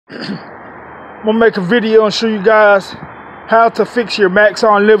I'm gonna make a video and show you guys how to fix your maxon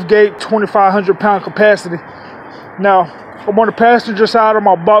liftgate 2,500 pound capacity. Now, I'm on the passenger side of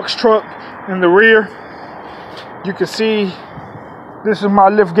my box truck in the rear. You can see this is my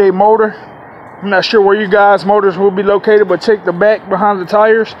liftgate motor. I'm not sure where you guys' motors will be located, but check the back behind the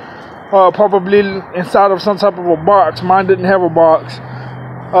tires. Probably inside of some type of a box. Mine didn't have a box.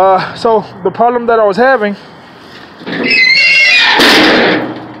 So the problem that I was having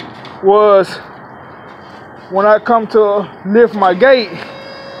was when I come to lift my gate,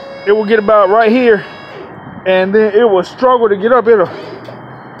 it will get about right here, and then it will struggle to get up.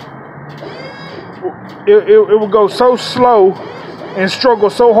 It will go so slow and struggle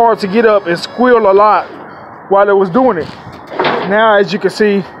so hard to get up and squeal a lot while it was doing it. Now, as you can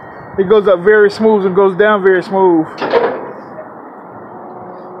see, it goes up very smooth and goes down very smooth.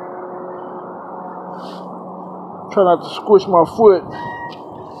 Try not to squish my foot.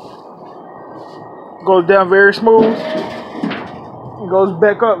 Goes down very smooth. It goes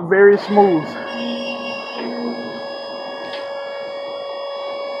back up very smooth.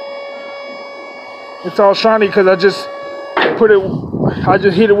 It's all shiny because I just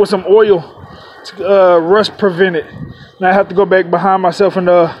hit it with some oil to rust prevent it. Now I have to go back behind myself and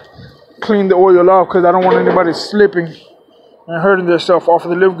clean the oil off because I don't want anybody slipping and hurting themselves off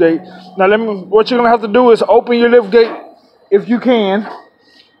of the liftgate. Now what you're gonna have to do is open your liftgate if you can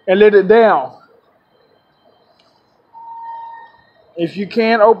and let it down. If you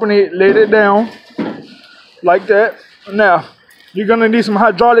can open it, let it down like that. Now you're gonna need some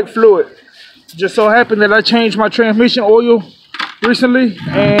hydraulic fluid. Just so happened that I changed my transmission oil recently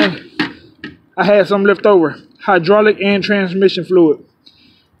and I had some left over. Hydraulic and transmission fluid.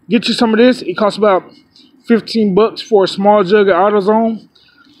 Get you some of this. It costs about 15 bucks for a small jug of AutoZone.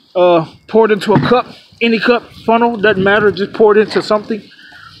 Pour it into a cup, any cup, funnel, doesn't matter, just pour it into something.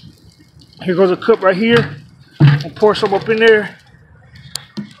 Here goes a cup right here. I'll pour some up in there.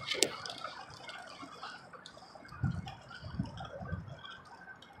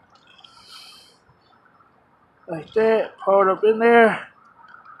 Like that, pour it up in there.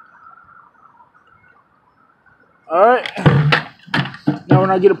 Alright. Now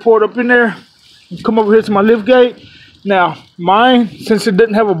when I get it poured up in there, come over here to my liftgate. Now, mine, since it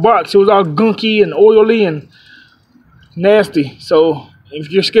didn't have a box, it was all gunky and oily and nasty. So,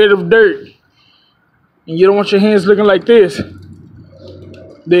 if you're scared of dirt and you don't want your hands looking like this,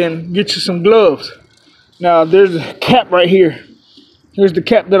 then get you some gloves. Now, there's a cap right here. Here's the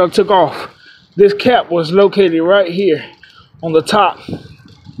cap that I took off. This cap was located right here on the top,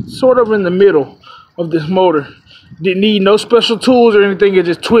 sort of in the middle of this motor. Didn't need no special tools or anything. It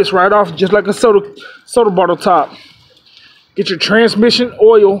just twists right off just like a soda bottle top. Get your transmission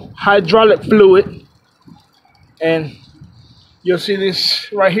oil, hydraulic fluid, and you'll see this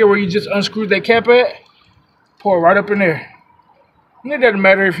right here where you just unscrewed that cap at. Pour it right up in there. And it doesn't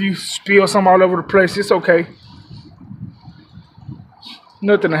matter if you spill some all over the place. It's okay.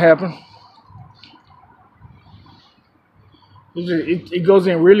 Nothing will happen. It goes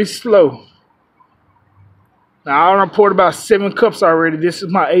in really slow. Now, I poured about 7 cups already. This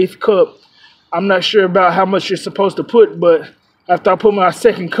is my 8th cup. I'm not sure about how much you're supposed to put, but after I put my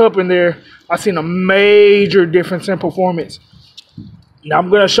 2nd cup in there, I seen a major difference in performance. Now, I'm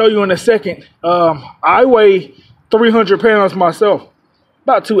going to show you in a second. I weigh 300 pounds myself,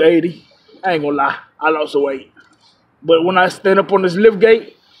 about 280. I ain't going to lie, I lost some weight. But when I stand up on this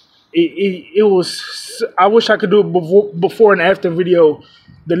liftgate, it was, I wish I could do it before and after video.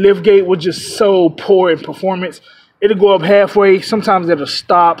 The liftgate was just so poor in performance. It'll go up halfway. Sometimes it'll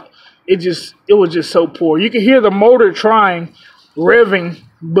stop. It was just so poor. You can hear the motor trying, revving,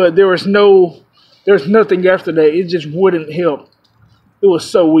 but there's nothing after that. It just wouldn't help. It was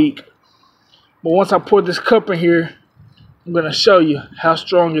so weak. But once I pour this cup in here, I'm going to show you how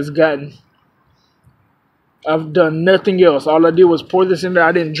strong it's gotten. I've done nothing else. All I did was pour this in there.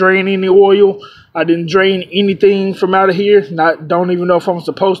 I didn't drain any oil. I didn't drain anything from out of here. Don't even know if I'm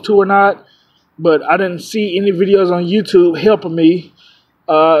supposed to or not. But I didn't see any videos on YouTube helping me.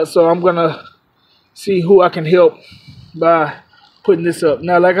 So I'm going to see who I can help by putting this up.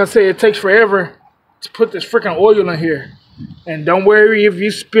 Now, like I said, it takes forever to put this freaking oil in here. And don't worry if you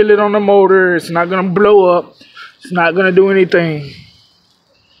spill it on the motor. It's not going to blow up. It's not going to do anything.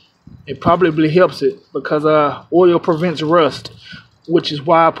 It probably helps it because oil prevents rust, which is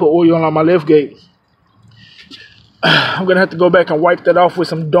why I put oil on my liftgate. I'm going to have to go back and wipe that off with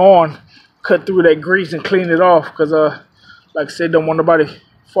some Dawn, cut through that grease and clean it off because, like I said, don't want nobody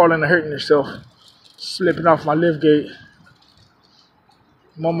falling and hurting themselves, slipping off my liftgate.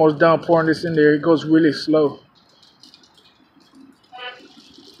 I'm almost done pouring this in there. It goes really slow.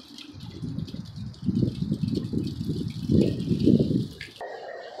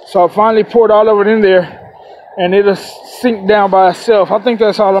 So I finally poured all of it in there, and it'll sink down by itself. I think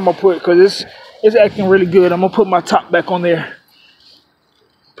that's all I'm gonna put because it's acting really good. I'm gonna put my top back on there.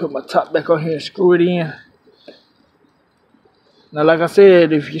 Put my top back on here and screw it in. Now, like I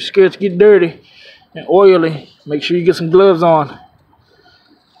said, if you're scared to get dirty and oily, make sure you get some gloves on.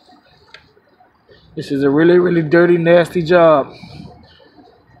 This is a really, really dirty, nasty job.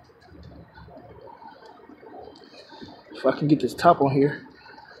 If I can get this top on here.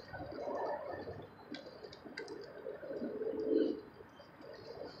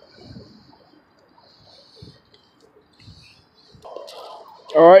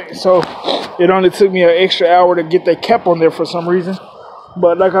 Alright, so it only took me an extra hour to get that cap on there for some reason.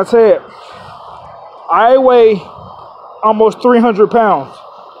 But like I said, I weigh almost 300 pounds.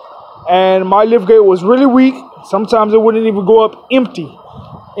 And my lift gate was really weak. Sometimes it wouldn't even go up empty.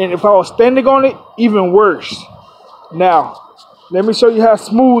 And if I was standing on it, even worse. Now, let me show you how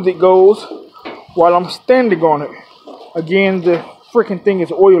smooth it goes while I'm standing on it. Again, the freaking thing is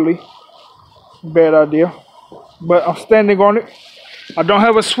oily. Bad idea. But I'm standing on it. I don't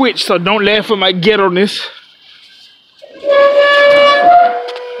have a switch, so don't laugh at my ghetto-ness.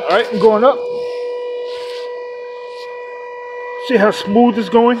 Alright, I'm going up. See how smooth it's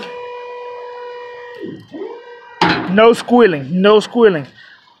going? No squealing, no squealing.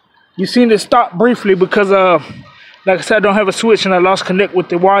 You seen it stop briefly because, like I said, I don't have a switch and I lost connect with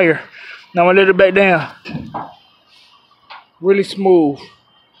the wire. Now I'm gonna let it back down. Really smooth.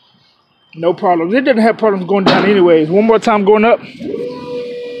 No problems. It didn't have problems going down anyways. One more time going up.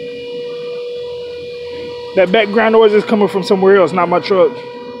 That background noise is coming from somewhere else, not my truck.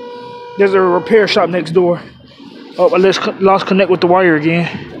 There's a repair shop next door. Oh, I lost connect with the wire again.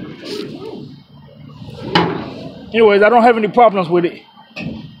 Anyways, I don't have any problems with it.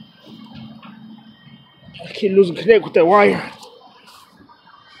 I keep losing connect with that wire.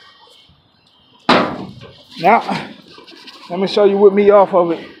 Now, let me show you with me off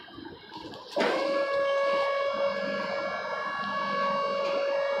of it.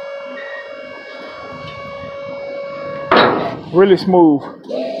 Really smooth.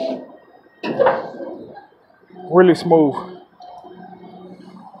 Really smooth.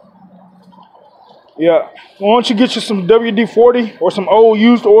 Yeah. Why don't you get you some WD-40 or some old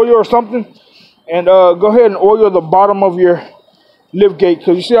used oil or something, and go ahead and oil the bottom of your lift gate,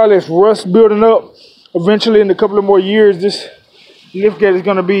 because you see all this rust building up. Eventually, in a couple of more years, this lift gate is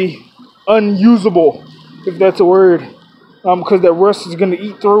going to be unusable, if that's a word, because that rust is going to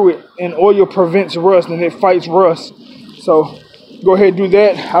eat through it, and oil prevents rust and it fights rust. So go ahead and do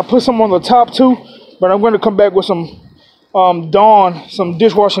that. I put some on the top too, but I'm going to come back with some Dawn, some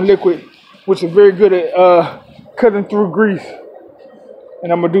dishwashing liquid, which is very good at cutting through grease,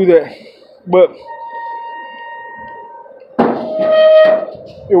 and I'm gonna do that. But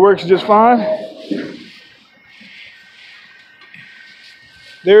it works just fine.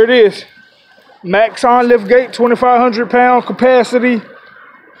 There it is. Maxon lift gate, 2,500 pound capacity,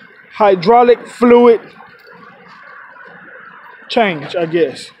 hydraulic fluid change, I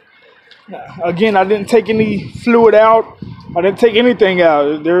guess. Again, I didn't take any fluid out. I didn't take anything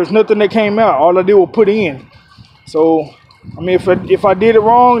out. There's nothing that came out. All I did was put in. So, I mean, if I did it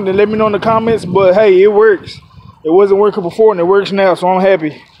wrong, then let me know in the comments. But hey, it works. It wasn't working before and it works now, so I'm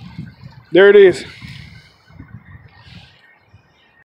happy. There it is.